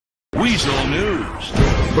Weasel News.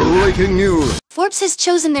 Breaking news. Forbes has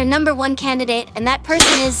chosen their #1 candidate, and that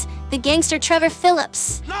person is the gangster Trevor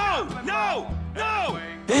Phillips. No! No! No!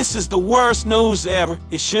 This is the worst news ever.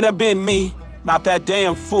 It should have been me, not that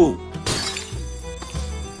damn fool.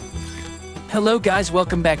 Hello guys,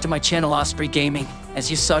 welcome back to my channel Osprey Gaming. As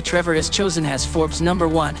you saw, Trevor is chosen as Forbes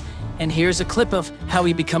 #1, and here's a clip of how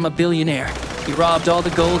he become a billionaire. He robbed all the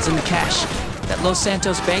golds and the cash that Los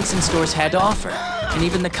Santos banks and stores had to offer, and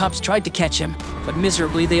even the cops tried to catch him, but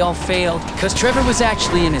miserably they all failed, because Trevor was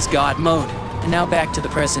actually in his god mode. And now back to the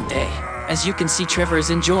present day. As you can see, Trevor is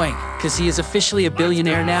enjoying, because he is officially a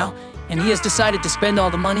billionaire now, and he has decided to spend all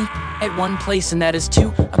the money at one place, and that is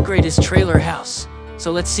to upgrade his trailer house.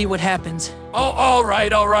 So let's see what happens. Oh, all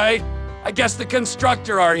right. I guess the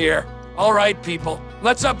constructor are here. All right, people,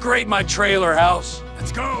 let's upgrade my trailer house.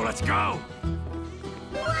 Let's go.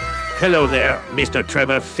 Hello there, Mr.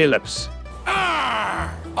 Trevor Phillips.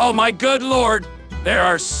 Oh my good lord, there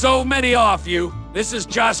are so many of you. This is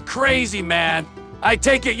just crazy, man. I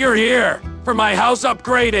take it you're here for my house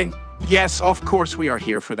upgrading. Yes, of course we are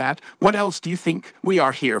here for that. What else do you think we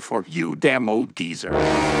are here for, you damn old geezer?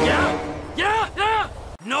 Yeah.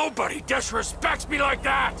 Nobody disrespects me like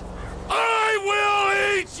that. I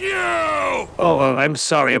will eat you! Oh, I'm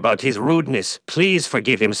sorry about his rudeness. Please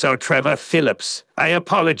forgive him, Sir Trevor Phillips. I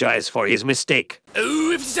apologize for his mistake.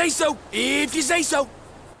 Ooh, if you say so.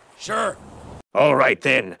 Sure. All right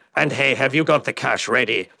then. And hey, have you got the cash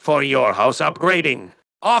ready for your house upgrading?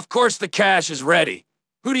 Of course the cash is ready.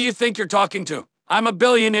 Who do you think you're talking to? I'm a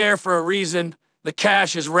billionaire for a reason. The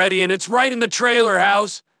cash is ready and it's right in the trailer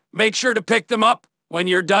house. Make sure to pick them up when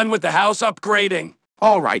you're done with the house upgrading.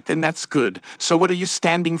 All right, then that's good. So what are you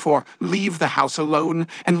standing for? Leave the house alone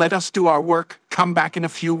and let us do our work. Come back in a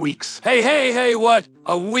few weeks. Hey, what?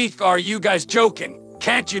 A week? Are you guys joking?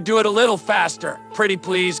 Can't you do it a little faster? Pretty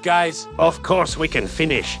please, guys. Of course we can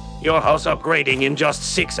finish your house upgrading in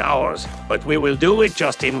just 6 hours, but we will do it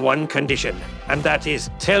just in one condition, and that is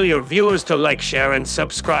tell your viewers to like, share, and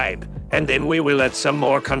subscribe, and then we will add some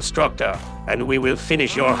more constructor, and we will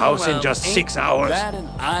finish your house in just 6 hours. That an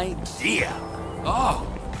idea? Oh.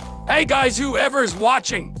 Hey guys, whoever's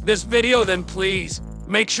watching this video, then please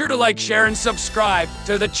make sure to like, share, and subscribe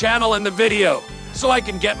to the channel and the video so I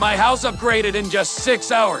can get my house upgraded in just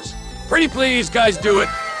 6 hours. Pretty please, guys, do it.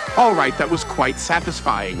 All right, that was quite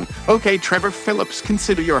satisfying. Okay, Trevor Phillips,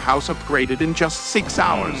 consider your house upgraded in just 6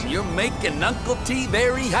 hours. You're making Uncle T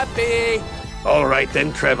very happy. All right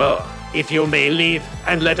then, Trevor. If you may leave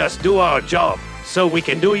and let us do our job so we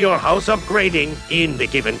can do your house upgrading in the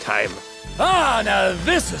given time. Ah, now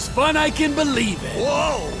this is fun, I can believe it.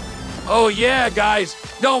 Whoa! Oh yeah, guys,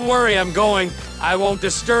 don't worry, I'm going. I won't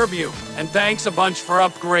disturb you. And thanks a bunch for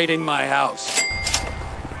upgrading my house.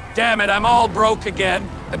 Damn it, I'm all broke again.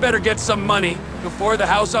 I better get some money before the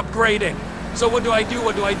house upgrading. So what do I do?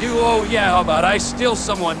 Oh yeah, how about I steal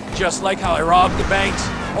someone, just like how I robbed the banks?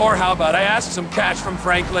 Or how about I ask some cash from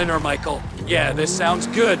Franklin or Michael? Yeah, this sounds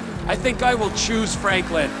good. I think I will choose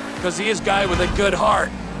Franklin, because he is a guy with a good heart.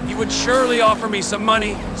 He would surely offer me some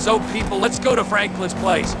money. So people, let's go to Franklin's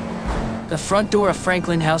place. The front door of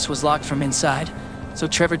Franklin's house was locked from inside, so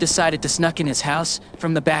Trevor decided to sneak in his house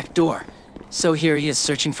from the back door. So here he is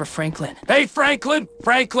searching for Franklin. Hey, Franklin!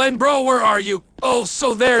 Franklin, bro, where are you? Oh,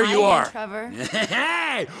 so there you are. Trevor.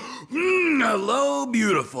 Hey! Hello,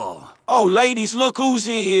 beautiful. Oh, ladies, look who's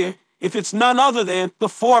here. If it's none other than the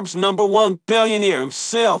Forbes #1 billionaire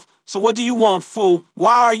himself. So what do you want, fool?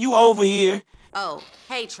 Why are you over here? Oh,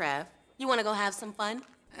 hey, Trev. You want to go have some fun?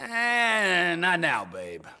 Not now,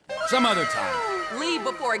 babe. Some other time. Leave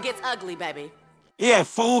before it gets ugly, baby. Yeah,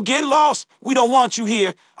 fool, get lost. We don't want you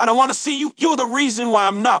here. I don't want to see you. You're the reason why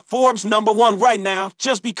I'm not Forbes #1 right now,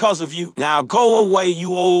 just because of you. Now go away,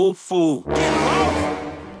 you old fool.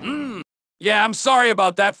 Yeah, I'm sorry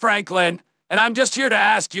about that, Franklin. And I'm just here to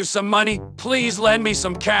ask you some money. Please lend me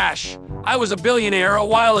some cash. I was a billionaire a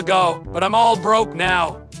while ago, but I'm all broke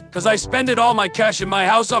now, because I spent all my cash in my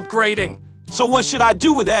house upgrading. So what should I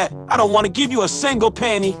do with that? I don't want to give you a single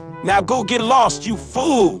penny. Now go get lost, you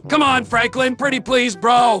fool. Come on, Franklin, pretty please,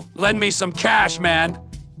 bro. Lend me some cash, man.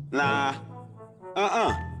 Nah.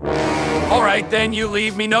 All right, then you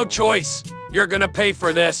leave me no choice. You're gonna pay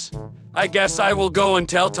for this. I guess I will go and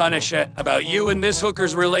tell Tanisha about you and this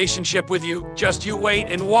hooker's relationship with you. Just you wait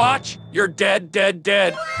and watch. You're dead.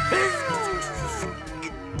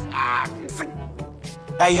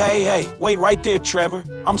 Hey, wait right there, Trevor.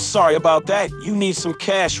 I'm sorry about that. You need some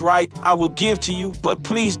cash, right? I will give to you, but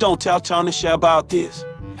please don't tell Tanisha about this.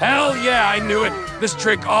 Hell yeah, I knew it. This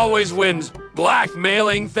trick always wins.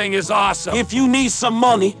 blackmailing thing is awesome. If you need some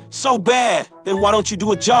money so bad, then why don't you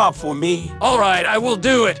do a job for me? All right, I will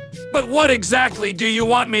do it. But what exactly do you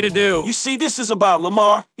want me to do? You see, this is about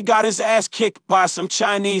Lamar. He got his ass kicked by some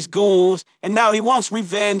Chinese goons, and now he wants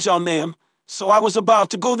revenge on them. So I was about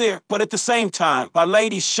to go there, but at the same time, my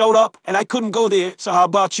lady showed up, and I couldn't go there. So how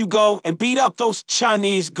about you go and beat up those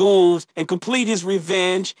Chinese goons and complete his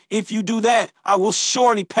revenge? If you do that, I will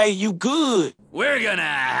surely pay you good. We're gonna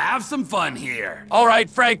have some fun here. All right,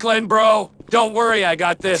 Franklin, bro. Don't worry, I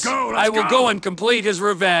got this. I will go and complete his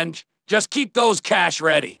revenge. Just keep those cash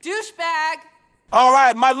ready. Douchebag! All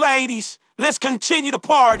right, my ladies, let's continue the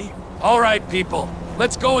party. All right, people.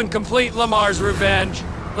 Let's go and complete Lamar's revenge.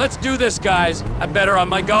 Let's do this, guys. I'm better on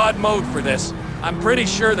my god mode for this. I'm pretty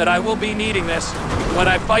sure that I will be needing this when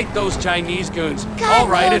I fight those Chinese goons. All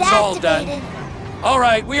right, it's all done. All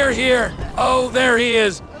right, we are here. Oh, there he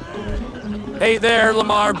is. Hey there,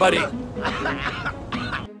 Lamar, buddy.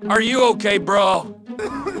 Are you okay, bro?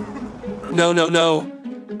 No.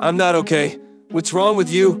 I'm not okay. What's wrong with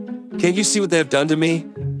you? Can't you see what they've done to me?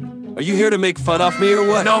 Are you here to make fun of me or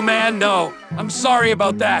what? No, man, no. I'm sorry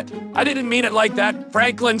about that. I didn't mean it like that.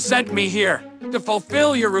 Franklin sent me here to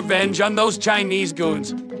fulfill your revenge on those Chinese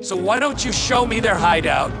goons. So why don't you show me their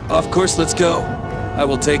hideout? Of course, let's go. I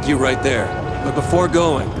will take you right there. But before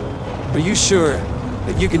going, are you sure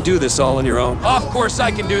that you can do this all on your own? Of course I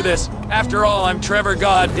can do this. After all, I'm Trevor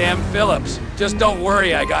Goddamn Phillips. Just don't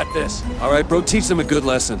worry, I got this. All right, bro, teach them a good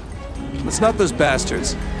lesson. Let's not those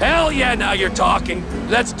bastards. Hell yeah, now you're talking.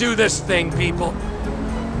 Let's do this thing, people.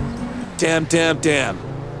 Damn.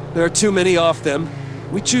 There are too many of them.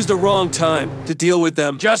 We choose the wrong time to deal with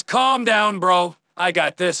them. Just calm down, bro. I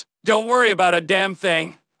got this. Don't worry about a damn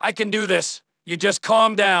thing. I can do this. You just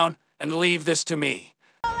calm down and leave this to me.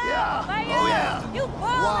 You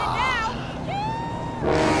balling now!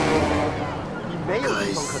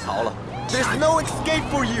 There's no escape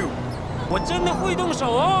for you.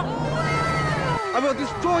 I will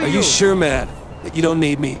destroy Are you sure, man, that you don't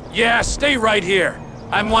need me? Yeah, stay right here.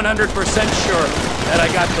 I'm 100% sure that I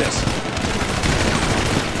got this.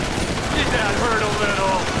 Did that hurt a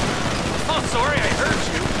little? Oh, sorry I hurt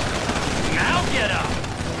you. Now get up.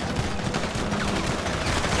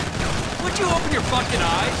 Would you open your fucking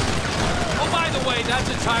eyes? Oh, by the way, that's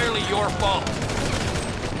entirely your fault.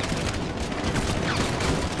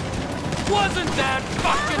 Wasn't that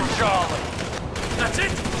fucking jolly? That's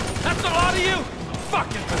it? That's a lot of you?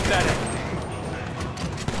 Fucking pathetic.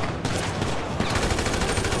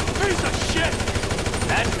 Piece of shit!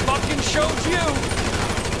 That fucking shows you.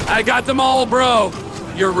 I got them all, bro.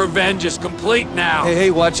 Your revenge is complete now. Hey,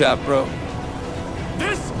 watch out, bro.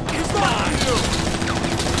 This is mine.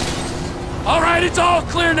 All right, it's all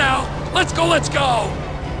clear now. Let's go.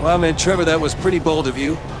 Wow, man, Trevor, that was pretty bold of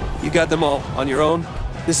you. You got them all on your own.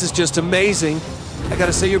 This is just amazing. I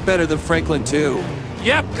gotta say, you're better than Franklin, too.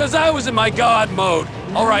 Yep, because I was in my god mode.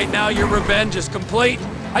 All right, now your revenge is complete.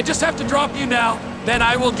 I just have to drop you now. Then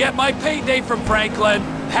I will get my payday from Franklin.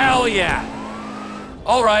 Hell yeah.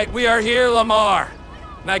 All right, we are here, Lamar.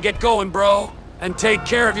 Now get going, bro, and take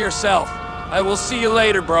care of yourself. I will see you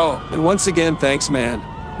later, bro. And once again, thanks, man.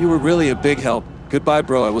 You were really a big help. Goodbye,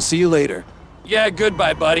 bro. I will see you later. Yeah,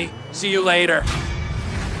 goodbye, buddy. See you later.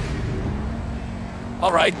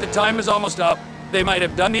 All right, the time is almost up. They might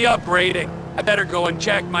have done the upgrading. I better go and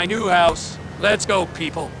check my new house. Let's go,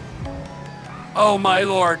 people. Oh, my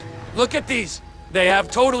lord. Look at these. They have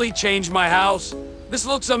totally changed my house. This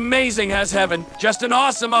looks amazing as heaven. Just an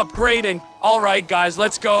awesome upgrading. All right, guys,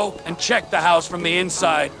 let's go and check the house from the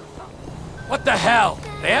inside. What the hell?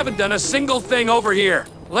 They haven't done a single thing over here.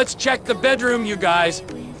 Let's check the bedroom, you guys.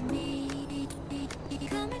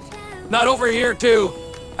 Not over here, too.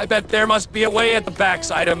 I bet there must be a way at the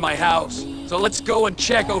backside of my house. So let's go and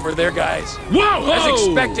check over there, guys. Whoa! As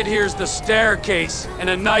expected, here's the staircase and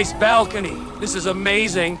a nice balcony. This is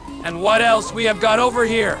amazing. And what else we have got over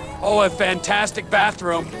here? Oh, a fantastic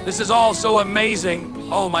bathroom. This is also amazing.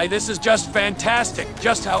 Oh my, this is just fantastic.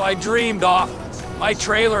 Just how I dreamed of. My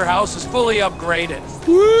trailer house is fully upgraded.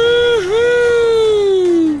 Woohoo!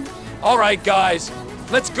 All right, guys.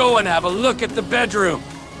 Let's go and have a look at the bedroom.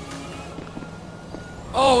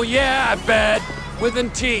 Oh yeah, a bed with a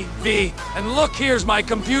TV. And look, here's my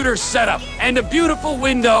computer setup and a beautiful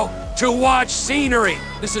window to watch scenery.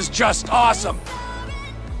 This is just awesome.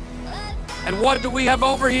 And what do we have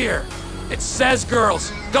over here? It says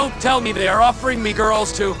girls. Don't tell me they are offering me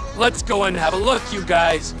girls too. Let's go and have a look, you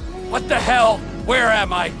guys. What the hell? Where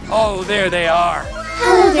am I? Oh, there they are.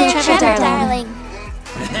 Hello there, Trevor, darling.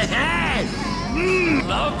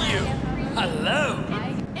 Love you. Hello.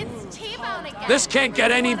 It's T-Bone again. This can't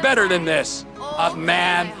get any better than this.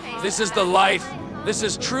 Man, this is the life. This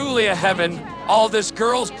is truly a heaven. All this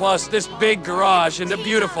girls plus this big garage and a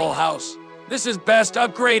beautiful house. This is best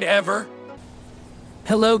upgrade ever.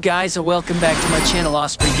 Hello guys and welcome back to my channel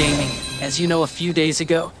Osprey Gaming. As you know, a few days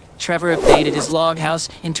ago, Trevor updated his log house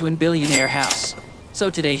into a billionaire house. So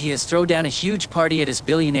today he has thrown down a huge party at his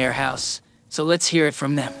billionaire house. So let's hear it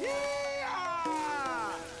from them.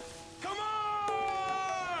 Come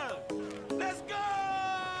on! Let's go!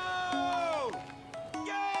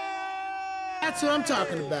 That's what I'm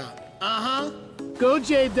talking about. Uh-huh. Go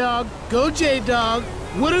J-Dog, go J-Dog.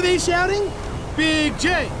 What are they shouting? Big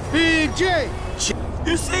J, Big J.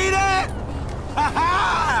 You see that? Ha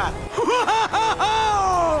ha!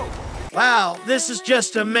 Wow, this is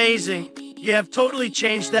just amazing. You have totally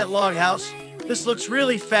changed that log house. This looks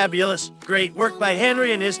really fabulous. Great work by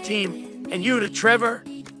Henry and his team. And you to Trevor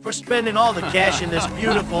for spending all the cash in this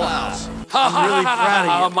beautiful house. I'm really proud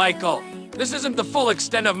of you. Oh, Michael, this isn't the full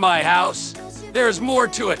extent of my house. There's more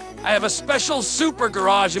to it. I have a special super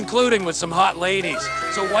garage including with some hot ladies.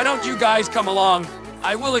 So why don't you guys come along?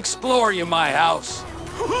 I will explore you my house.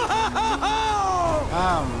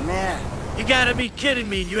 Oh, man. You gotta be kidding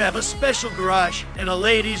me. You have a special garage and a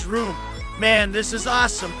ladies' room. Man, this is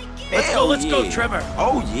awesome. Let's go, Trevor.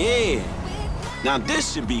 Oh, yeah. Now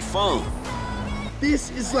this should be fun. This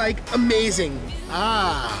is like amazing.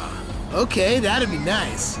 Ah, okay, that'd be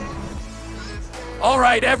nice. All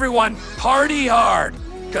right, everyone, party hard,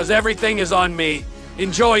 because everything is on me.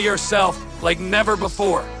 Enjoy yourself like never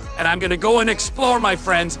before. And I'm gonna go and explore, my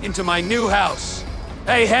friends, into my new house.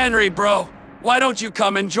 Hey, Henry, bro, why don't you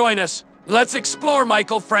come and join us? Let's explore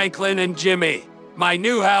Michael, Franklin, and Jimmy. My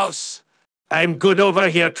new house. I'm good over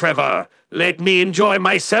here, Trevor. Let me enjoy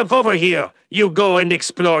myself over here. You go and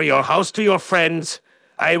explore your house to your friends.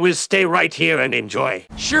 I will stay right here and enjoy.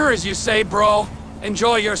 Sure as you say, bro.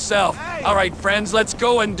 Enjoy yourself. All right, friends, let's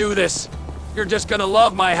go and do this. You're just gonna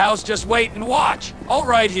love my house. Just wait and watch. All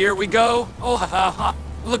right, here we go. Oh, ha, ha, ha.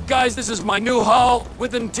 Look, guys, this is my new hall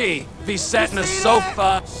with an tea. Be sat in a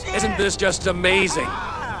sofa. Isn't this just amazing?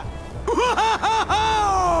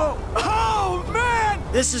 Oh, man!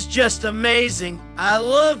 This is just amazing. I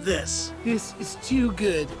love this. This is too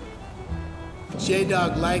good.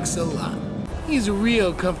 J-Dog likes a lot. He's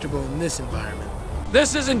real comfortable in this environment.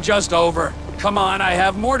 This isn't just over. Come on, I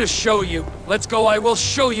have more to show you. Let's go, I will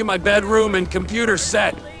show you my bedroom and computer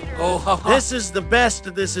set. Oh, ha, ha. This is the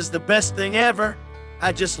best thing ever.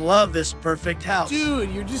 I just love this perfect house.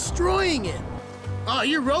 Dude, you're destroying it. Oh,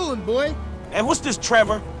 you're rolling, boy. And what's this,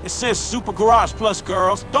 Trevor? It says Super Garage Plus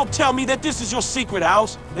Girls. Don't tell me that this is your secret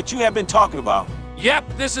house that you have been talking about.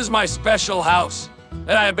 Yep, this is my special house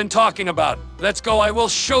that I have been talking about. Let's go, I will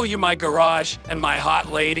show you my garage and my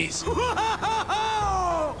hot ladies.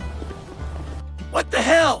 What the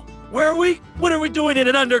hell? Where are we? What are we doing in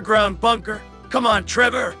an underground bunker? Come on,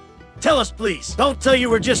 Trevor. Tell us, please. Don't tell you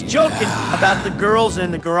we're just joking about the girls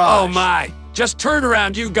in the garage. Oh my, just turn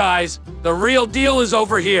around, you guys. The real deal is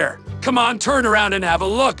over here. Come on, turn around and have a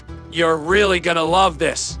look. You're really gonna love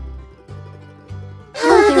this.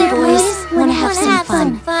 Hello there, boys. Wanna have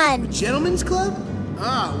some fun? A gentleman's club?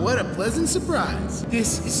 Ah, what a pleasant surprise.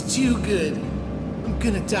 This is too good. I'm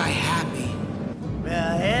gonna die happy.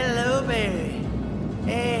 Well, hello, baby.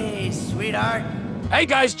 Hey, sweetheart. Hey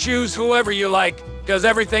guys, choose whoever you like, cause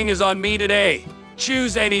everything is on me today.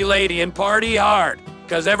 Choose any lady and party hard,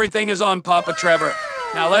 cause everything is on Papa Trevor.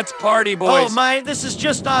 Now let's party, boys. Oh my, this is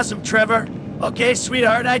just awesome, Trevor. Okay,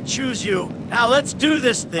 sweetheart, I choose you. Now let's do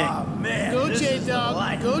this thing. Oh man, Go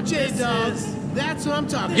J-Dog, go J-Dog. That's what I'm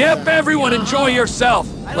talking Yep, about. everyone enjoy yourself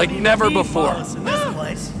like never before.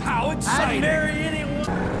 How exciting.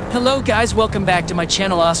 Hello guys, welcome back to my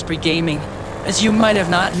channel Osprey Gaming. As you might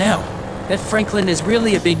have not known, that Franklin is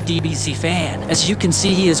really a big DBZ fan. As you can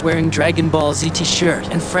see, he is wearing Dragon Ball Z t-shirt,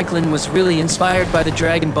 and Franklin was really inspired by the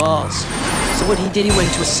Dragon Balls. So what he did, he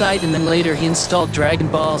went to a site and then later he installed Dragon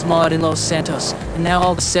Balls mod in Los Santos. And now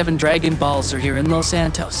all the 7 Dragon Balls are here in Los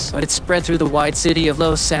Santos. But it's spread through the wide city of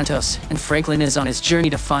Los Santos, and Franklin is on his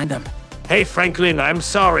journey to find them. Hey, Franklin, I'm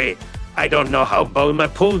sorry. I don't know how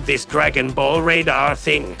Bulma pulled this Dragon Ball radar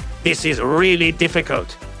thing. This is really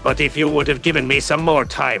difficult. But if you would have given me some more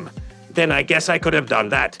time, then I guess I could have done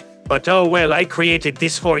that. But oh well, I created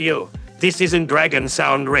this for you. This isn't Dragon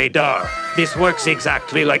Sound Radar. This works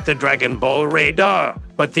exactly like the Dragon Ball radar.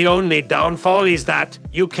 But the only downfall is that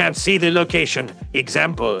you can't see the location.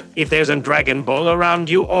 Example, if there's a Dragon Ball around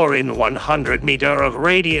you or in 100 meter of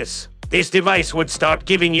radius, this device would start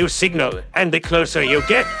giving you signal, and the closer you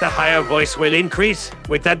get, the higher voice will increase.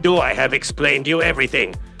 With that, I have explained you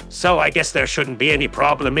everything. So I guess there shouldn't be any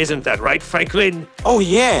problem, isn't that right, Franklin? Oh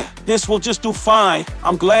yeah, this will just do fine.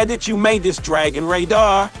 I'm glad that you made this dragon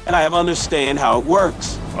radar, and I understand how it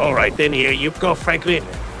works. All right, then here you go, Franklin.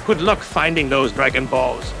 Good luck finding those Dragon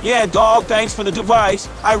Balls. Yeah, dog, thanks for the device.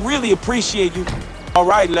 I really appreciate you. All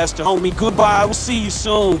right, Lester, homie, goodbye. We'll see you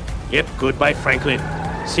soon. Yep, goodbye, Franklin.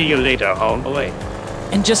 See you later, homeboy.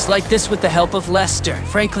 And just like this, with the help of Lester,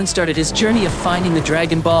 Franklin started his journey of finding the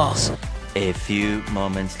Dragon Balls. A few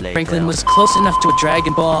moments later. Franklin was close enough to a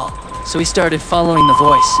Dragon Ball, so he started following the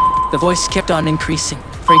voice. The voice kept on increasing.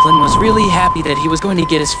 Franklin was really happy that he was going to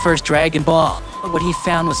get his first Dragon Ball, but what he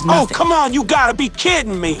found was nothing. Oh, come on, you gotta be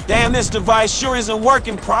kidding me. Damn, this device sure isn't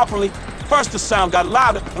working properly. First the sound got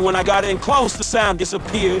louder, and when I got in close, the sound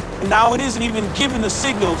disappeared, and now it isn't even giving the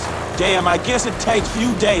signals. Damn, I guess it takes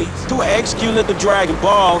few days to execute the Dragon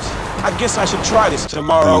Balls. I guess I should try this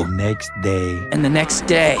tomorrow. The next day. And the next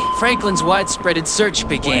day, Franklin's widespread search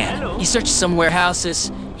began. He searched some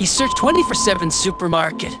warehouses. He searched 24/7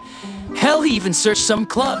 supermarket. Hell, he even searched some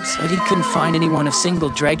clubs, but he couldn't find anyone of single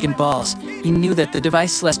Dragon Balls. He knew that the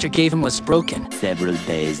device Lester gave him was broken. Several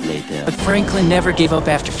days later. But Franklin never gave up.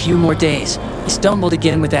 After a few more days, he stumbled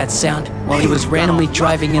again with that sound while he was randomly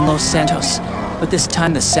driving in Los Santos. But this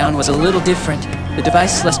time the sound was a little different. The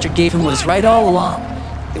device Lester gave him was right all along.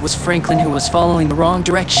 It was Franklin who was following the wrong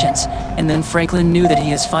directions, and then Franklin knew that he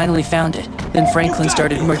has finally found it. Then Franklin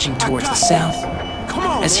started merging towards the sound.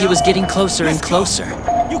 As he was getting closer and closer,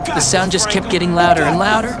 the sound just kept getting louder and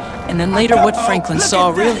louder, and then later what Franklin saw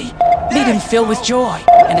really made him fill with joy,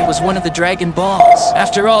 and it was one of the Dragon Balls.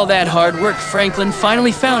 After all that hard work, Franklin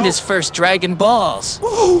finally found his first Dragon Balls.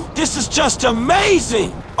 Ooh, this is just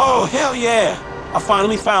amazing! Oh, hell yeah! I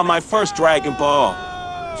finally found my first Dragon Ball.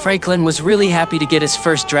 Franklin was really happy to get his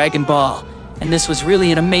first Dragon Ball, and this was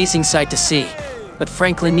really an amazing sight to see. But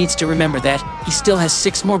Franklin needs to remember that he still has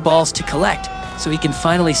 6 more balls to collect, so he can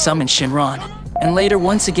finally summon Shenron. And later,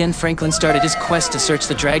 once again, Franklin started his quest to search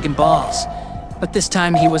the Dragon Balls. But this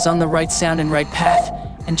time, he was on the right sound and right path,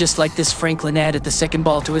 and just like this, Franklin added the second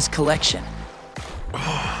ball to his collection.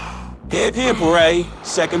 Hip hip hooray,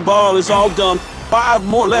 second ball is all done. 5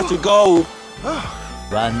 more left to go.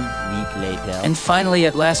 1 week later. And finally,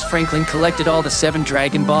 at last, Franklin collected all the 7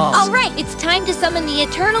 Dragon Balls. All right, it's time to summon the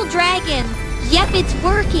Eternal Dragon. Yep, it's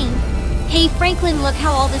working. Hey, Franklin, look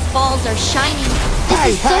how all these balls are shining.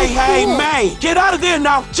 This is so cool. May! Get out of there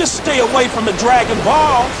now! Just stay away from the Dragon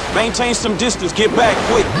Balls! Maintain some distance, get back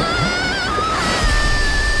quick!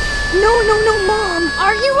 No, Mom!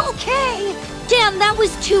 Are you okay? Damn, that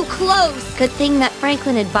was too close! Good thing that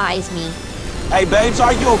Franklin advised me. Hey, babes,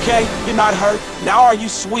 are you okay? You're not hurt? Now are you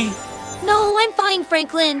sweet? No, I'm fine,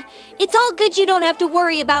 Franklin. It's all good, you don't have to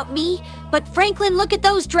worry about me. But Franklin, look at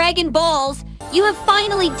those Dragon Balls. You have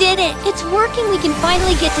finally did it. It's working. We can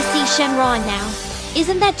finally get to see Shenron now.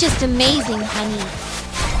 Isn't that just amazing, honey?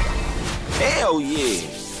 Hell yeah.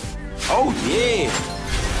 Oh yeah.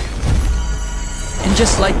 And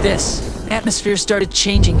just like this, the atmosphere started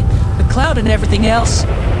changing, the cloud and everything else.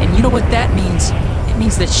 And you know what that means? It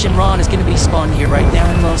means that Shenron is going to be spawned here right now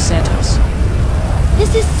in Los Santos.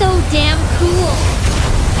 This is so damn cool.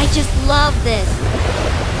 I just love this.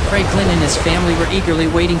 Franklin and his family were eagerly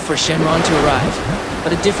waiting for Shenron to arrive,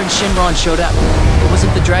 but a different Shenron showed up. It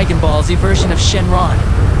wasn't the Dragon Ball Z version of Shenron.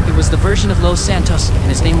 It was the version of Los Santos, and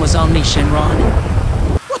his name was Omni Shenron.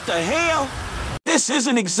 What the hell? This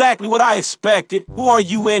isn't exactly what I expected. Who are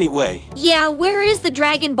you anyway? Yeah, where is the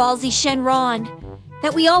Dragon Ball Z Shenron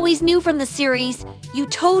that we always knew from the series? You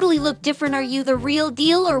totally look different. Are you the real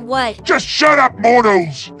deal or what? Just shut up,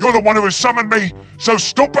 mortals! You're the one who has summoned me, so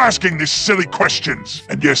stop asking these silly questions.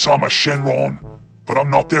 And yes, I'm a Shenron, but I'm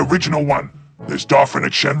not the original one. There's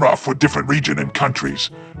different Shenra for different region and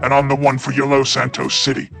countries, and I'm the one for your Los Santos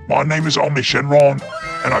City. My name is Omni Shenron,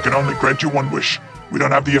 and I can only grant you 1 wish. We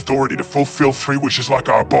don't have the authority to fulfill 3 wishes like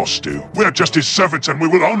our boss do. We are just his servants, and we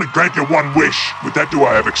will only grant you 1 wish. With that, do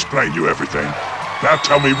I have explained you everything? Now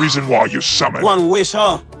tell me reason why you summoned. 1 wish,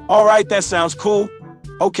 huh? All right, that sounds cool.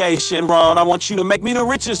 Okay, Shenron, I want you to make me the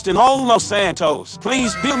richest in all Los Santos.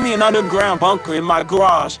 Please build me an underground bunker in my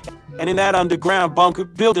garage. And in that underground bunker,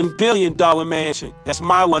 build a $1 billion mansion. That's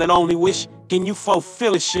my one and only wish. Can you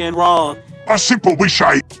fulfill it, Shenron? A simple wish,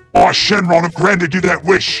 I Shenron have granted you that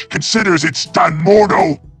wish. Considers it's done,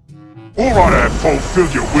 mortal. All right, I have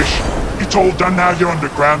fulfilled your wish. It's all done now. Your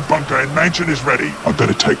underground bunker and mansion is ready. I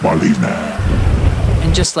better take my leave now.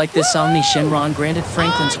 And just like this, Omni Shenron granted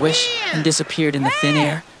Franklin's wish and disappeared in the thin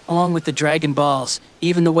air, along with the Dragon Balls.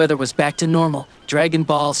 Even the weather was back to normal. Dragon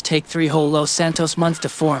Balls take 3 whole Los Santos months to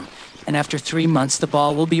form. And after 3 months, the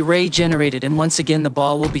ball will be regenerated, and once again, the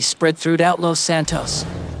ball will be spread throughout Los Santos.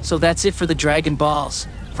 So that's it for the Dragon Balls.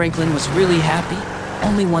 Franklin was really happy.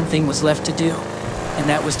 Only one thing was left to do, and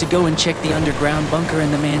that was to go and check the underground bunker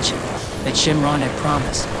in the mansion that Shenron had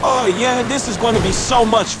promised. Oh yeah, this is going to be so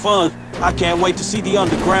much fun. I can't wait to see the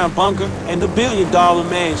underground bunker and the billion-dollar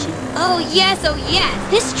mansion. Oh yes, oh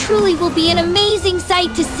yes. This truly will be an amazing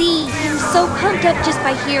sight to see. I'm so pumped up just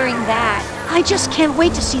by hearing that. I just can't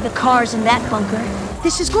wait to see the cars in that bunker.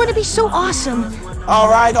 This is going to be so awesome. All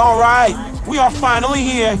right. We are finally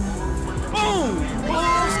here. Boom!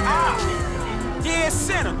 Bullseye! Dead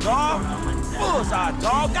center, dog. Bullseye,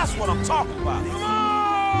 dog. That's what I'm talking about.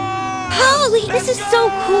 Holy, this is so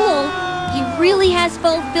cool. He really has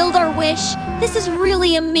fulfilled our wish. This is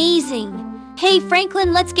really amazing. Hey,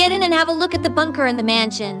 Franklin, let's get in and have a look at the bunker in the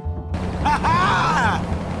mansion.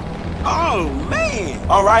 Oh, man!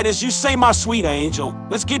 All right, as you say, my sweet angel,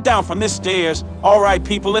 let's get down from this stairs. All right,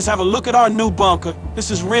 people, let's have a look at our new bunker.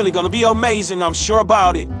 This is really gonna be amazing, I'm sure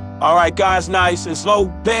about it. All right, guys, nice and slow.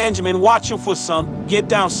 Benjamin, watching for some. Get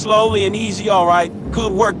down slowly and easy, all right?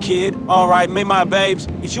 Good work, kid. All right, my babes,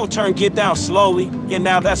 it's your turn. Get down slowly. Yeah,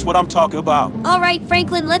 now that's what I'm talking about. All right,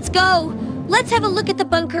 Franklin, let's go. Let's have a look at the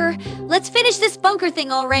bunker. Let's finish this bunker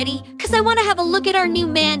thing already, because I want to have a look at our new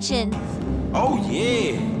mansion. Oh,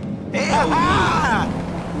 yeah. Hell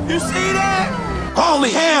yeah. You see that? Holy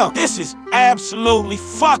hell, this is absolutely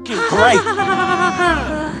fucking great.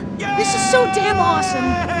 This is so damn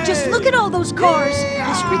awesome. Just look at all those cars.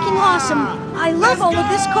 It's freaking awesome. I love all of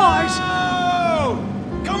these cars.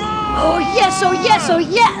 Come on! Oh yes, oh yes, oh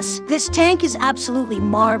yes! This tank is absolutely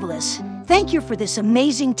marvelous. Thank you for this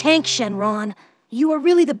amazing tank, Shenron. You are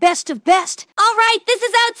really the best of best. All right, this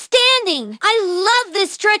is outstanding. I love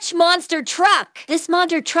this stretch monster truck. This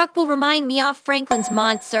monster truck will remind me of Franklin's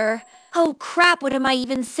monster. Oh crap, what am I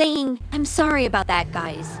even saying? I'm sorry about that,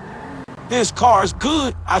 guys. This car's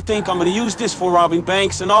good. I think I'm gonna use this for robbing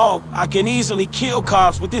banks and all. I can easily kill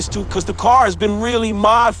cops with this too, cause the car has been really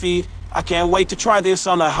mod-feed. I can't wait to try this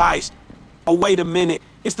on a heist. Oh, wait a minute.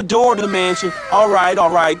 It's the door to the mansion. All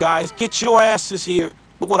right, guys. Get your asses here.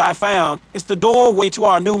 Look what I found. It's the doorway to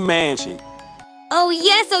our new mansion. Oh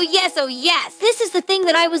yes, oh yes, oh yes. This is the thing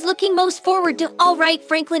that I was looking most forward to. All right,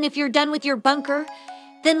 Franklin, if you're done with your bunker,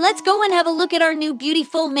 then let's go and have a look at our new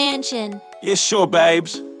beautiful mansion. Yeah, sure,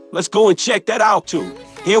 babes. Let's go and check that out, too.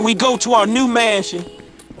 Here we go to our new mansion.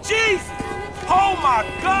 Jesus! Oh, my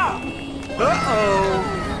God!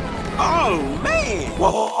 Uh-oh. Oh, man!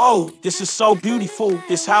 Whoa, this is so beautiful.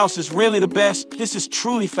 This house is really the best. This is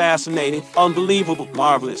truly fascinating, unbelievable,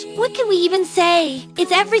 marvelous. What can we even say?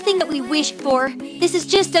 It's everything that we wished for. This is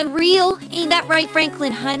just unreal. Ain't that right,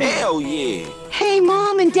 Franklin, honey? Hell yeah! Hey,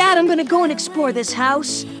 Mom and Dad, I'm gonna go and explore this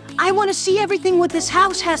house. I want to see everything what this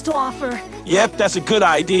house has to offer. Yep, that's a good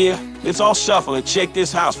idea. Let's all shuffle and check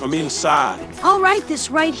this house from inside. All right, this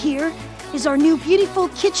right here is our new beautiful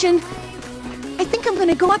kitchen. I think I'm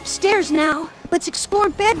gonna go upstairs now. Let's explore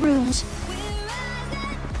bedrooms.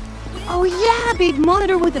 Oh yeah, big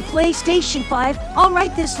monitor with a PlayStation 5. All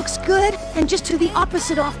right, this looks good. And just to the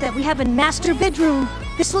opposite off that, we have a master bedroom.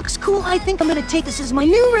 This looks cool. I think I'm gonna take this as my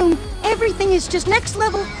new room. Everything is just next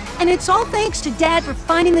level. And it's all thanks to Dad for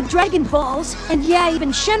finding the Dragon Balls. And yeah, even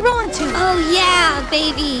Shenron too. Oh yeah,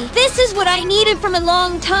 baby. This is what I needed from a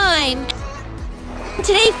long time.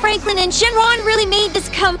 Today, Franklin and Shenron really made this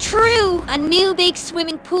come true. A new big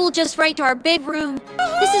swimming pool just right to our bedroom.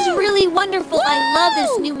 This is really wonderful. I love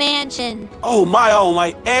this new mansion. Oh,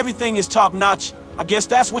 like everything is top notch. I guess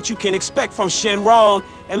that's what you can expect from Shenron.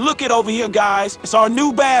 And look at over here, guys. It's our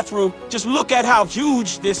new bathroom. Just look at how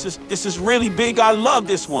huge this is. This is really big. I love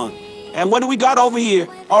this one. And what do we got over here?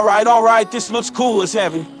 All right. This looks cool as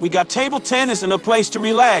heaven. We got table tennis and a place to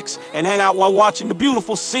relax and hang out while watching the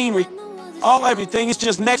beautiful scenery. Everything is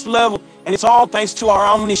just next level, and it's all thanks to our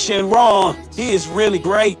Omni Shenron. He is really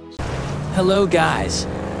great. Hello guys,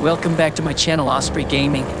 welcome back to my channel Osprey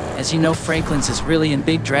Gaming. As you know, Franklin's is really a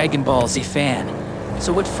big Dragon Ball Z fan.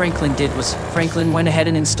 So what Franklin did was, Franklin went ahead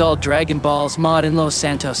and installed Dragon Balls mod in Los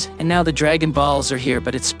Santos, and now the Dragon Balls are here,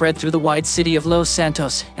 but it's spread through the wide city of Los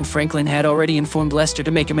Santos, and Franklin had already informed Lester to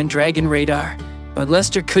make him a Dragon Radar. But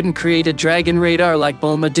Lester couldn't create a Dragon Radar like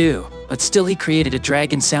Bulma do, but still he created a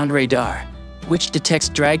Dragon Sound Radar, which detects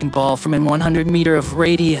Dragon Ball from in 100 meter of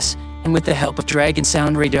radius. And with the help of Dragon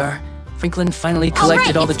Sound Radar, Franklin finally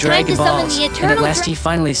collected all the Dragon Balls, and at last he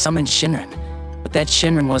finally summoned Shenron. But that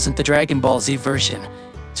Shenron wasn't the Dragon Ball Z version.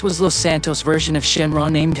 This was Los Santos' version of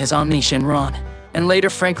Shenron named his Omni Shenron. And later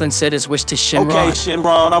Franklin said his wish to Shenron. Okay,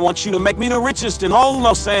 Shenron, I want you to make me the richest in all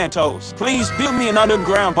Los Santos. Please build me an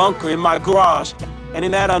underground bunker in my garage. And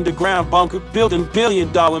in that underground bunker, build a $1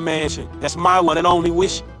 billion mansion. That's my one and only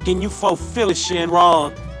wish. Can you fulfill it,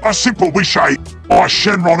 Shenron? A simple wish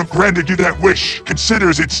Shenron have granted you that wish.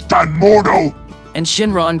 Considers it's done, Mordo. And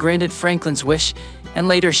Shenron granted Franklin's wish, and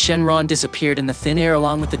later Shenron disappeared in the thin air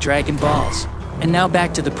along with the Dragon Balls. And now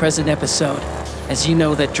back to the present episode. As you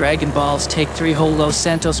know that Dragon Balls take 3 whole Los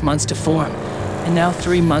Santos months to form. And now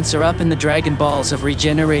 3 months are up and the Dragon Balls have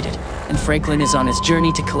regenerated. And Franklin is on his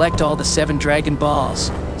journey to collect all the 7 Dragon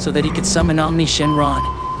Balls, so that he could summon Omni Shenron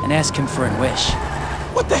and ask him for a wish.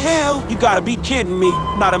 What the hell? You gotta be kidding me.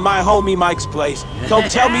 Not in my homie Mike's place.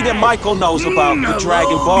 Don't tell me that Michael knows about the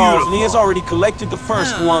Dragon Balls and he has already collected the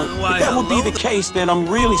first one. If that would be the case, then I'm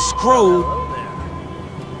really screwed.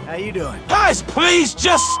 How you doing? Guys, please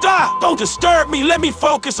just stop! Don't disturb me. Let me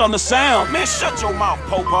focus on the sound. Man, shut your mouth,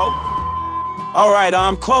 Popo. All right,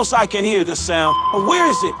 I'm close. I can hear the sound. But where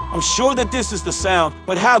is it? I'm sure that this is the sound.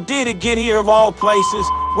 But how did it get here of all places?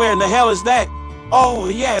 Where in the hell is that? Oh,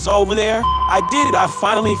 yeah, it's over there. I did it. I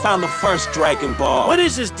finally found the first Dragon Ball. What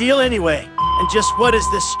is this deal anyway? And just what is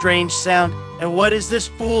this strange sound? And what is this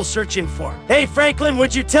fool searching for? Hey, Franklin,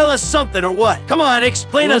 would you tell us something or what? Come on,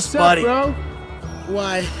 explain us, buddy. What's up, bro?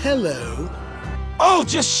 Why, hello. Oh,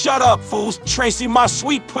 just shut up, fools. Tracy, my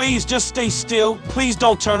sweet, please just stay still. Please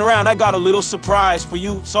don't turn around. I got a little surprise for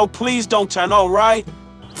you. So please don't turn, all right?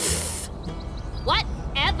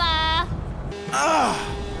 Whatever.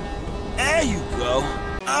 There you go.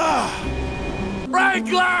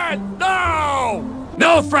 Franklin! No!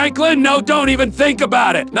 No, Franklin! No, don't even think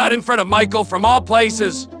about it! Not in front of Michael from all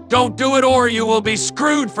places. Don't do it or you will be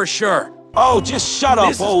screwed for sure. Oh, just shut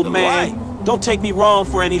up, old man. Don't take me wrong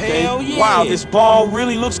for anything. Hell yeah. Wow, this ball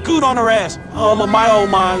really looks good on her ass. Oh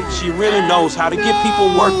my, she really knows how to get people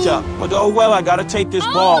worked up. But oh well, I gotta take this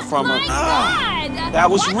ball from her. That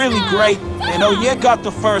was really great. And oh yeah, got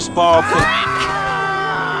the first ball.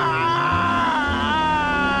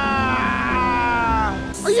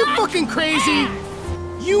 Are you fucking crazy?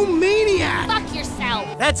 You maniac! Fuck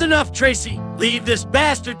yourself. That's enough, Tracy. Leave this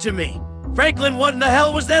bastard to me. Franklin, what in the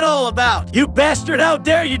hell was that all about? You bastard, how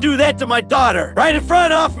dare you do that to my daughter? Right in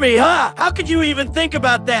front of me, huh? How could you even think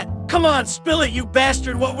about that? Come on, spill it, you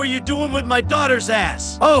bastard. What were you doing with my daughter's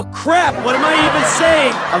ass? Oh, crap, what am I even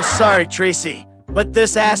saying? I'm sorry, Tracy, but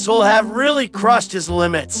this asshole have really crossed his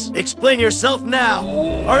limits. Explain yourself now,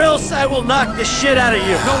 or else I will knock the shit out of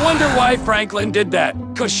you. No wonder why Franklin did that.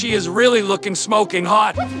 'Cause she is really looking smoking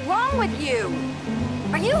hot. What's wrong with you?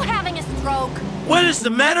 Are you having a stroke? What is the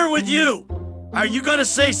matter with you? Are you gonna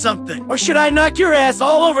say something? Or should I knock your ass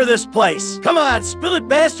all over this place? Come on, spill it,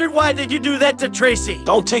 bastard. Why did you do that to Tracy?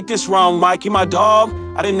 Don't take this wrong, Mikey, my dog.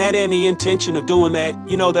 I didn't have any intention of doing that.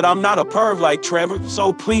 You know that I'm not a perv like Trevor,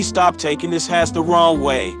 so please stop taking this has the wrong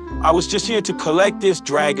way. I was just here to collect this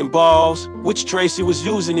Dragon Balls, which Tracy was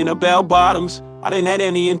using in her bell bottoms. I didn't have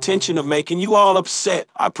any intention of making you all upset.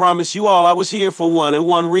 I promise you all I was here for one and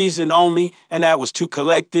one reason only, and that was to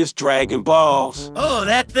collect this Dragon Balls. Oh,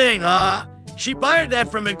 that thing, huh? She borrowed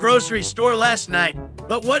that from a grocery store last night.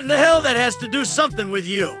 But what in the hell that has to do something with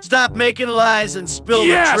you? Stop making lies and spill the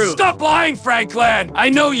truth. Yeah, stop lying, Franklin! I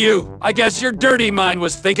know you. I guess your dirty mind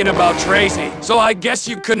was thinking about Tracy, so I guess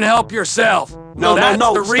you couldn't help yourself. No, that's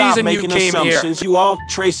the stop reason making you came assumptions. here. You all,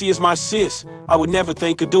 Tracy is my sis. I would never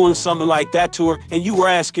think of doing something like that to her, and you were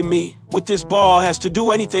asking me what this ball has to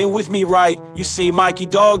do anything with me, right? You see, Mikey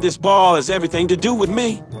dog, this ball has everything to do with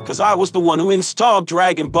me, because I was the one who installed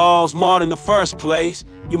Dragon Balls more in the first place.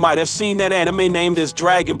 You might have seen that anime named as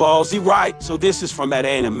Dragon Ball Z, right? So this is from that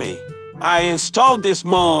anime. I installed this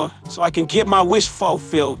mod so I can get my wish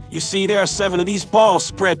fulfilled. You see, there are 7 of these balls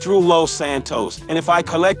spread through Los Santos. And if I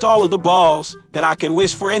collect all of the balls, then I can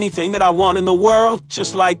wish for anything that I want in the world,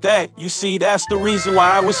 just like that. You see, that's the reason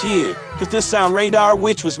why I was here. Because this sound radar,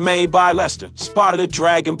 which was made by Lester, spotted a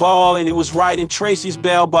Dragon Ball and it was right in Tracy's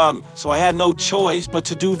bell bottom. So I had no choice but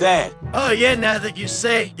to do that. Oh yeah, now that you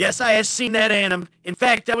say, yes, I have seen that anim. In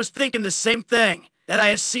fact, I was thinking the same thing, that I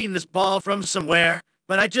have seen this ball from somewhere.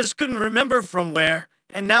 But I just couldn't remember from where.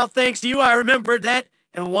 And now thanks to you, I remembered that.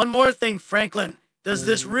 And one more thing, Franklin. Does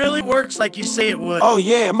this really works like you say it would? Oh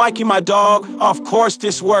yeah, Mikey, my dog. Of course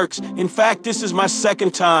this works. In fact, this is my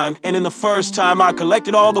second time. And in the first time, I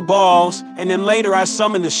collected all the balls. And then later, I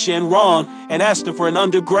summoned the Shenron and asked her for an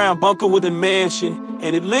underground bunker with a mansion.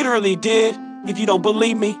 And it literally did. If you don't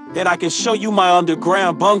believe me, then I can show you my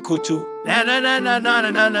underground bunker too. No.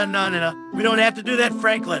 We don't have to do that,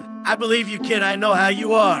 Franklin. I believe you, kid. I know how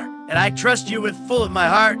you are. And I trust you with full of my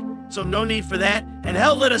heart. So no need for that. And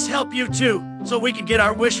hell, let us help you too. So we can get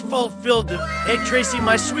our wish fulfilled. Hey, Tracy,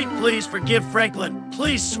 my sweet, please forgive Franklin.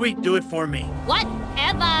 Please, sweet, do it for me. Whatever.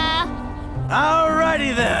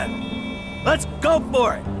 Alrighty then. Let's go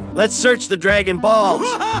for it. Let's search the Dragon Balls.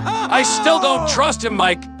 I still don't trust him,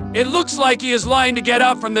 Mike. It looks like he is lying to get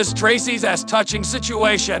up from this Tracy's ass-touching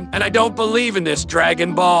situation, and I don't believe in this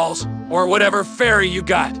Dragon Balls, or whatever fairy you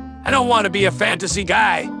got. I don't want to be a fantasy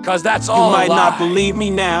guy, cause that's all You a might lie. not believe me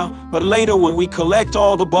now, but later when we collect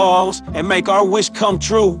all the balls and make our wish come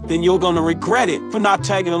true, then you're gonna regret it for not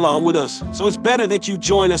tagging along with us. So it's better that you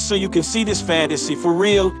join us so you can see this fantasy for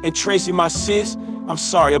real. And Tracy, my sis, I'm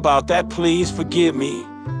sorry about that. Please forgive me.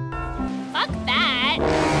 Fuck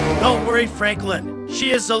that. Don't worry, Franklin.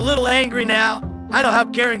 She is a little angry now. I know how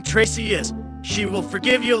caring Tracy is. She will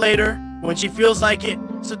forgive you later when she feels like it.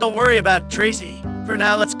 So don't worry about Tracy. For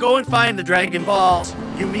now, let's go and find the Dragon Balls.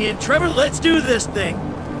 You, me, and Trevor, let's do this thing.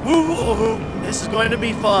 Woo-hoo-hoo. This is going to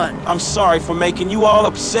be fun. I'm sorry for making you all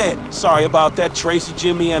upset. Sorry about that, Tracy,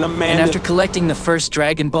 Jimmy, and Amanda. And after collecting the first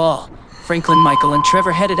Dragon Ball, Franklin, Michael, and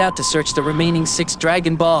Trevor headed out to search the remaining 6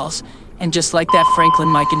 Dragon Balls. And just like that, Franklin,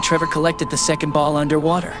 Mike, and Trevor collected the second ball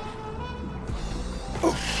underwater.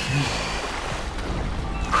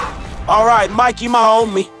 All right, Mikey, my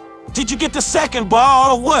homie. Did you get the second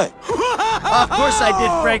ball or what? Of course I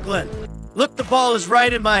did, Franklin. Look, the ball is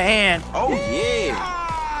right in my hand. Oh,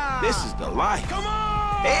 yeah. This is the life. Come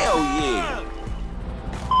on. Hell yeah.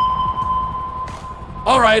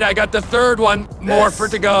 All right, I got the third one. More for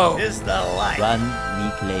to go. This is the life. 1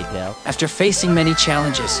 week later. After facing many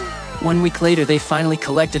challenges, 1 week later they finally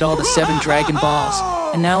collected all the 7 Dragon Balls,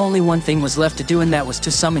 and now only one thing was left to do, and that was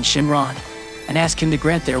to summon Shenron and ask him to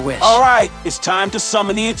grant their wish. All right, it's time to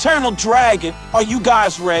summon the Eternal Dragon. Are you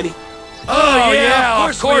guys ready? Oh yeah,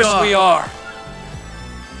 of course we are.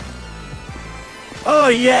 Oh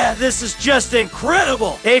yeah, this is just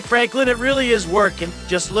incredible. Hey Franklin, it really is working.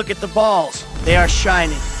 Just look at the balls. They are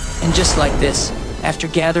shining. And just like this, after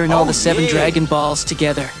gathering all the 7 Dragon Balls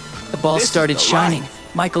together, the balls started shining.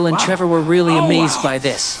 Michael and Trevor were really amazed by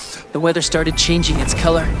this. The weather started changing its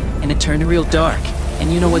color, and it turned real dark.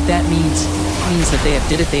 And you know what that means? It means that they have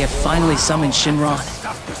did it. They have finally summoned Shenron.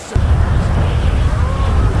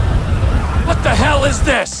 What the hell is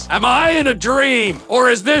this? Am I in a dream? Or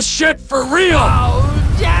is this shit for real?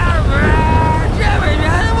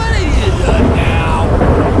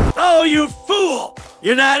 Oh, you fool!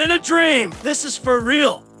 You're not in a dream. This is for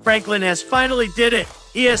real. Franklin has finally did it.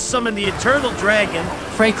 He has summoned the Eternal Dragon.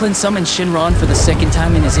 Franklin summoned Shenron for the 2nd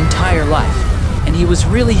time in his entire life, and he was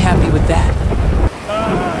really happy with that.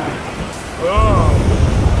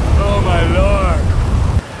 Oh my lord.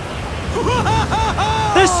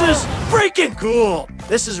 This is freaking cool.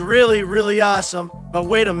 This is really, really awesome. But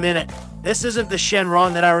wait a minute. This isn't the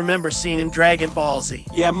Shenron that I remember seeing in Dragon Ball Z.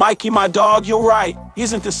 Yeah, Mikey, my dog, you're right. He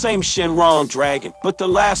isn't the same Shenron dragon. But the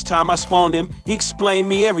last time I spawned him, he explained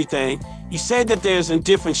me everything. He said that there's a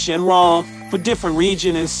different Shenron for different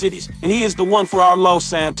regions and cities, and he is the one for our Los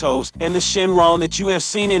Santos. And the Shenron that you have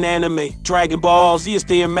seen in anime, Dragon Ball Z, is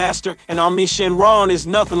their master, and Omni Shenron is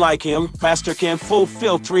nothing like him. Master can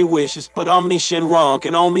fulfill 3 wishes, but Omni Shenron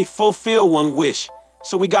can only fulfill 1 wish.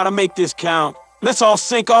 So we gotta make this count. Let's all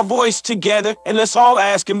sync our voice together, and let's all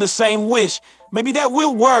ask him the same wish. Maybe that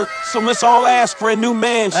will work, so let's all ask for a new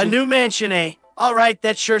mansion. A new mansion, eh? All right,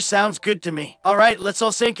 that sure sounds good to me. All right, let's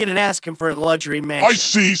all sink in and ask him for a luxury mansion. I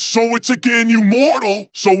see, so it's again you mortal.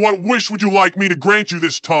 So what wish would you like me to grant you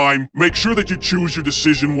this time? Make sure that you choose your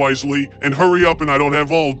decision wisely, and hurry up and I don't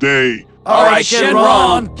have all day. All right,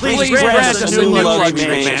 Shenron, please grant us us a new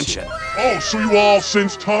luxury mansion. Oh, so you all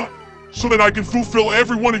sensed, huh? So that I can fulfill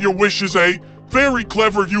every one of your wishes, eh? Very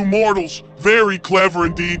clever, you mortals. Very clever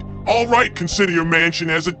indeed. All right, consider your mansion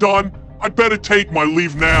as a done. I'd better take my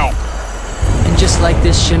leave now. And just like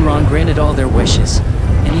this, Shenron granted all their wishes,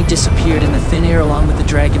 and he disappeared in the thin air along with the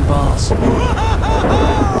Dragon Balls.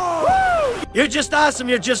 You're just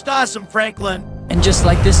awesome, Franklin. And just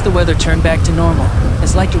like this, the weather turned back to normal,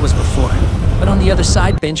 as like it was before. But on the other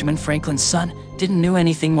side, Benjamin, Franklin's son, didn't know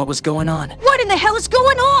anything what was going on. What in the hell is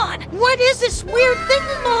going on? What is this weird thing,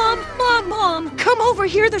 Mom? Mom, come over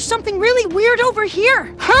here. There's something really weird over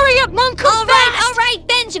here. Hurry up, Mom, come fast. All right,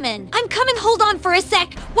 Benjamin. I'm coming. Hold on for a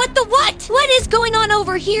sec. What the what? What is going on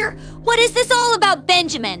over here? What is this all about,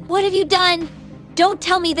 Benjamin? What have you done? Don't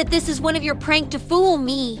tell me that this is one of your pranks to fool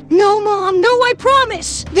me. No, Mom, no, I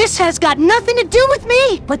promise. This has got nothing to do with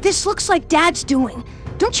me. But this looks like Dad's doing.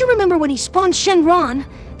 Don't you remember when he spawned Shenron?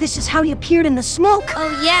 This is how he appeared in the smoke.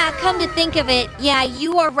 Oh yeah, come to think of it. Yeah,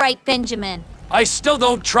 you are right, Benjamin. I still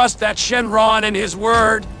don't trust that Shenron and his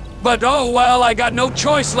word. But oh well, I got no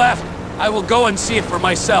choice left. I will go and see it for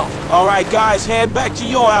myself. All right, guys, head back to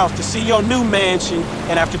your house to see your new mansion.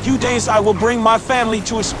 And after a few days, I will bring my family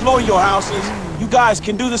to explore your houses. You guys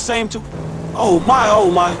can do the same too. Oh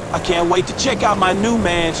my, I can't wait to check out my new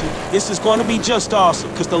mansion. This is going to be just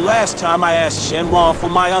awesome, because the last time I asked Shenron for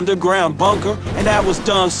my underground bunker, and that was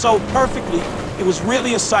done so perfectly. It was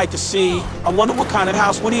really a sight to see. I wonder what kind of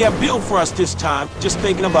house would he have built for us this time. Just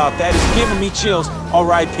thinking about that is giving me chills. All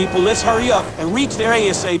right, people, let's hurry up and reach there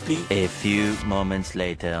ASAP. A few moments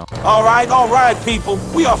later. All right, people,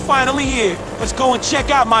 we are finally here. Let's go and check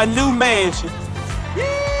out my new mansion.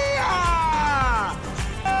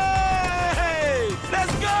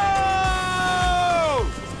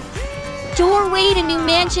 Doorway to new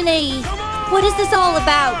mansion A. What is this all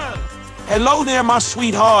about? Hello there, my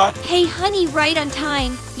sweetheart. Hey, honey, right on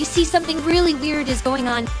time. You see, something really weird is going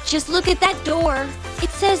on. Just look at that door. It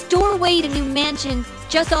says doorway to new mansion.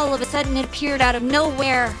 Just all of a sudden it appeared out of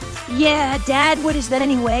nowhere. Yeah, Dad, what is that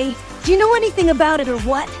anyway? Do you know anything about it or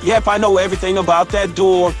what? Yep, I know everything about that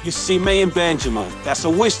door. You see, May and Benjamin. That's a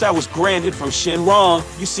wish that was granted from Shenron.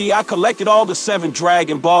 You see, I collected all the 7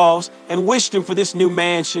 Dragon Balls and wished him for this new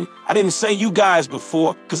mansion. I didn't say you guys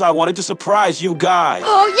before, because I wanted to surprise you guys.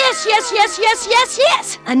 Oh,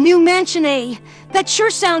 yes! A new mansion, eh? That sure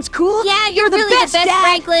sounds cool. Yeah, you're the really best, the best, Dad.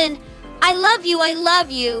 Franklin. I love you.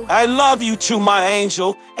 I love you too, my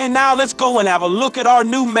angel. And now let's go and have a look at our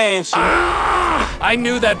new mansion. I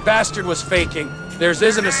knew that bastard was faking. There's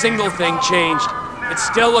isn't a single thing changed. It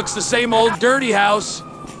still looks the same old dirty house.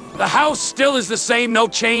 The house still is the same, no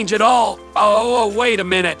change at all. Oh, wait a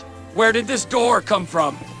minute. Where did this door come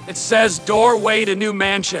from? It says doorway to new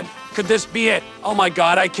mansion. Could this be it? Oh my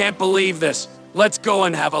god, I can't believe this. Let's go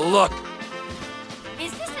and have a look.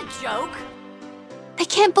 Is this a joke? I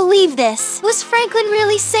can't believe this. Was Franklin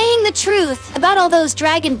really saying the truth about all those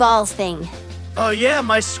Dragon Balls thing? Oh yeah,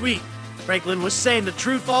 my sweet. Franklin was saying the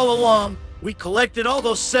truth all along. We collected all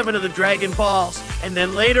those 7 of the Dragon Balls, and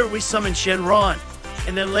then later we summoned Shenron.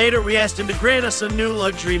 And then later we asked him to grant us a new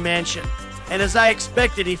luxury mansion. And as I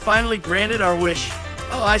expected, he finally granted our wish.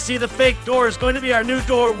 Oh, I see the fake door is going to be our new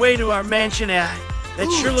doorway to our mansion. That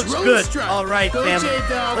sure looks good. All right, family.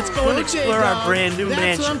 Let's go and explore our brand new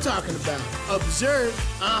mansion. That's what I'm talking about. Observe.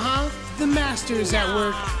 The master is at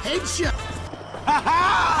work. Headshot. Ha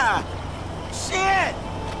ha! Shit!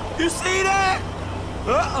 You see that?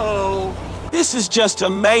 Uh-oh. This is just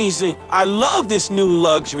amazing. I love this new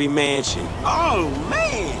luxury mansion. Oh,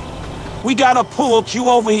 man. We got a pool cue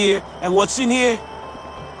over here. And what's in here?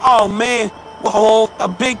 Oh, man. Whoa, a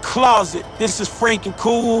big closet. This is freaking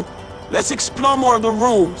cool. Let's explore more of the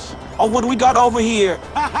rooms. Oh, what do we got over here?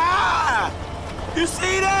 Ha ha! You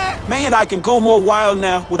see that? Man, I can go more wild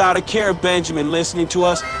now without a care of Benjamin listening to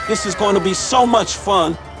us. This is going to be so much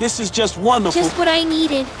fun. This is just wonderful. Just what I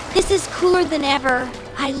needed. This is cooler than ever.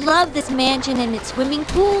 I love this mansion and its swimming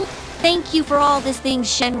pool. Thank you for all these things,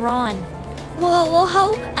 Shenron.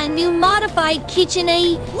 Whoa, a new modified kitchen,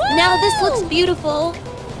 eh? Now this looks beautiful.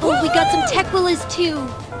 Oh, we got some Tequilas too.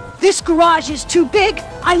 This garage is too big.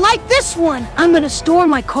 I like this one. I'm gonna store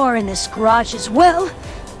my car in this garage as well.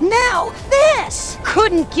 Now, this!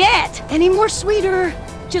 Couldn't get any more sweeter.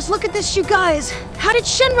 Just look at this, you guys. How did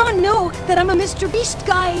Shenron know that I'm a Mr. Beast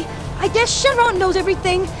guy? I guess Shenron knows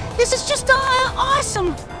everything. This is just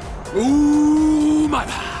awesome. Ooh, my...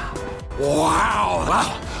 Wow.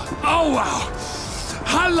 Oh, wow.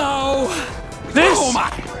 Hello. This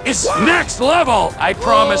is next level. I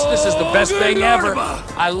promise this is the best thing ever.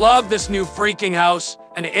 I love this new freaking house,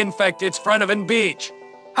 and in fact, it's front of an beach.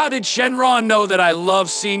 How did Shenron know that I love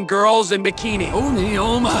seeing girls in bikini?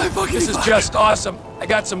 Oh my fucking This is just awesome. I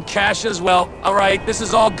got some cash as well. All right, this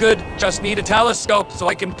is all good. Just need a telescope so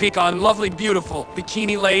I can peek on lovely, beautiful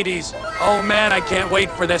bikini ladies. Oh man, I can't wait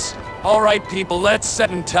for this. All right, people, let's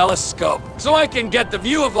set a telescope so I can get the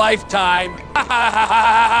view of lifetime.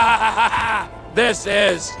 This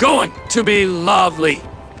is going to be lovely.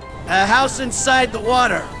 A house inside the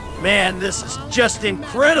water. Man, this is just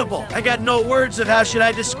incredible. I got no words of how should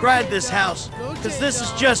I describe this house. Because this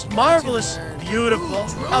is just marvelous, beautiful,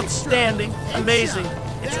 outstanding, amazing.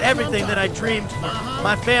 It's everything that I dreamed for.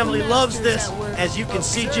 My family loves this. As you can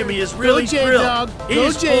see, Jimmy is really thrilled. He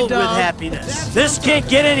is filled with happiness. This can't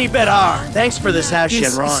get any better. Thanks for this house,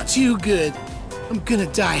 Shenron. This is too good. I'm gonna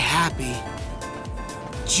die happy.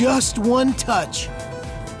 Just one touch.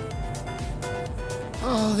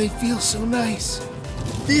 Oh, they feel so nice.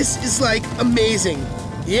 This is like amazing.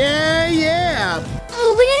 Yeah.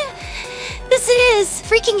 Oh, this is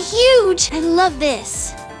freaking huge. I love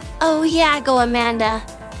this. Oh yeah, go Amanda.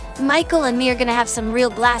 Michael and me are gonna have some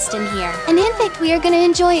real blast in here. And in fact, we are gonna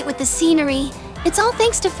enjoy it with the scenery. It's all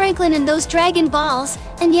thanks to Franklin and those Dragon Balls.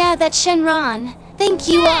 And yeah, that's Shenron. Thank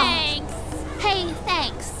you all. Thanks. Hey,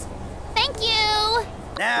 thanks. Thank you.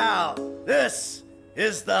 Now, this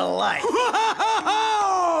is the life.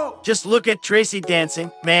 Just look at Tracy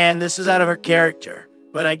dancing. Man, this is out of her character.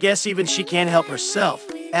 But I guess even she can't help herself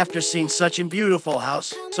after seeing such a beautiful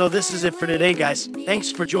house. So this is it for today, guys.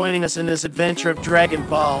 Thanks for joining us in this adventure of Dragon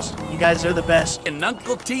Balls. You guys are the best. And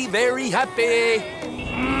Uncle T very happy.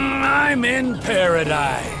 I'm in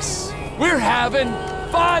paradise. We're having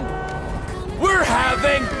fun. We're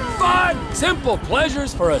having fun. Simple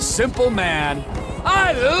pleasures for a simple man.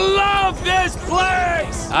 I love this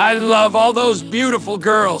place. I love all those beautiful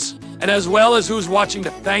girls. And as well as who's watching,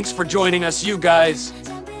 thanks for joining us, you guys.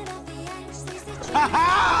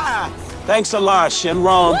 Thanks a lot,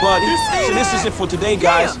 Shenron, buddy. So this is it for today,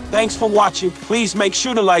 guys. Thanks for watching. Please make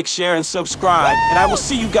sure to like, share, and subscribe. And I will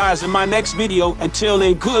see you guys in my next video. Until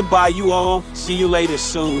then, goodbye, you all. See you later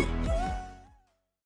soon.